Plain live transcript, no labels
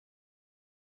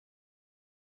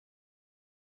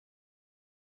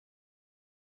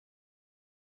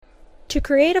To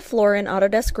create a floor in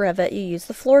Autodesk Revit, you use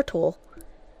the Floor tool.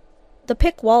 The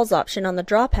Pick Walls option on the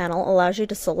Draw panel allows you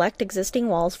to select existing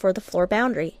walls for the floor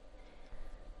boundary.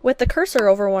 With the cursor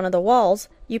over one of the walls,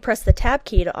 you press the Tab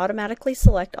key to automatically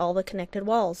select all the connected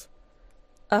walls.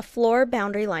 A floor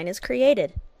boundary line is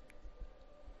created.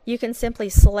 You can simply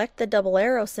select the double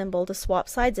arrow symbol to swap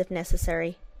sides if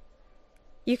necessary.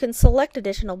 You can select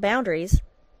additional boundaries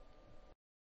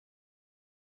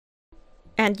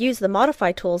and use the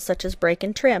Modify tools such as Break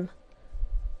and Trim.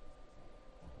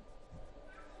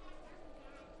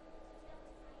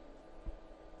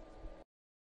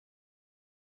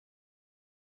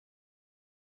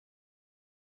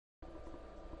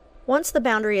 Once the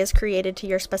boundary is created to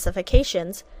your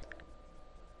specifications,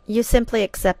 you simply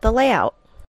accept the layout.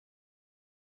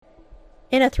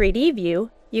 In a 3D view,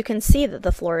 you can see that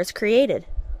the floor is created.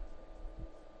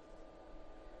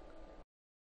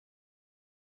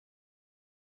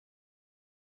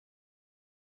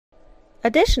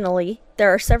 Additionally,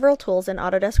 there are several tools in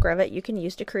Autodesk Revit you can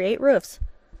use to create roofs.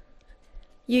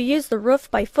 You use the Roof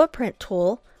by Footprint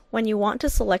tool when you want to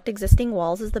select existing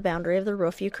walls as the boundary of the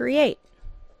roof you create.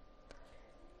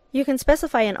 You can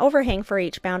specify an overhang for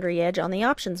each boundary edge on the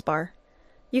options bar.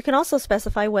 You can also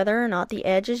specify whether or not the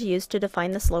edge is used to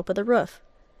define the slope of the roof.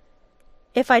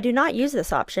 If I do not use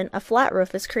this option, a flat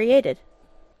roof is created.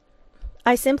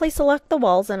 I simply select the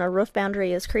walls and a roof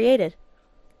boundary is created.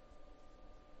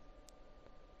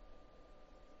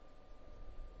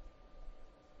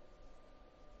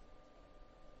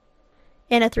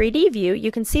 In a 3D view, you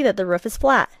can see that the roof is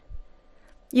flat.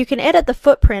 You can edit the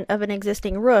footprint of an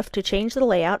existing roof to change the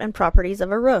layout and properties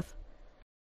of a roof.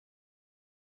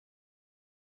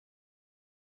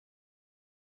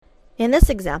 In this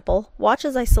example, watch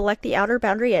as I select the outer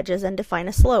boundary edges and define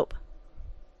a slope.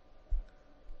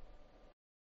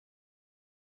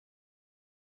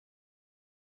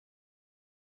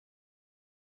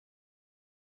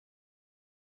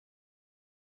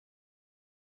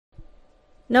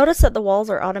 Notice that the walls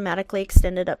are automatically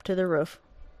extended up to the roof.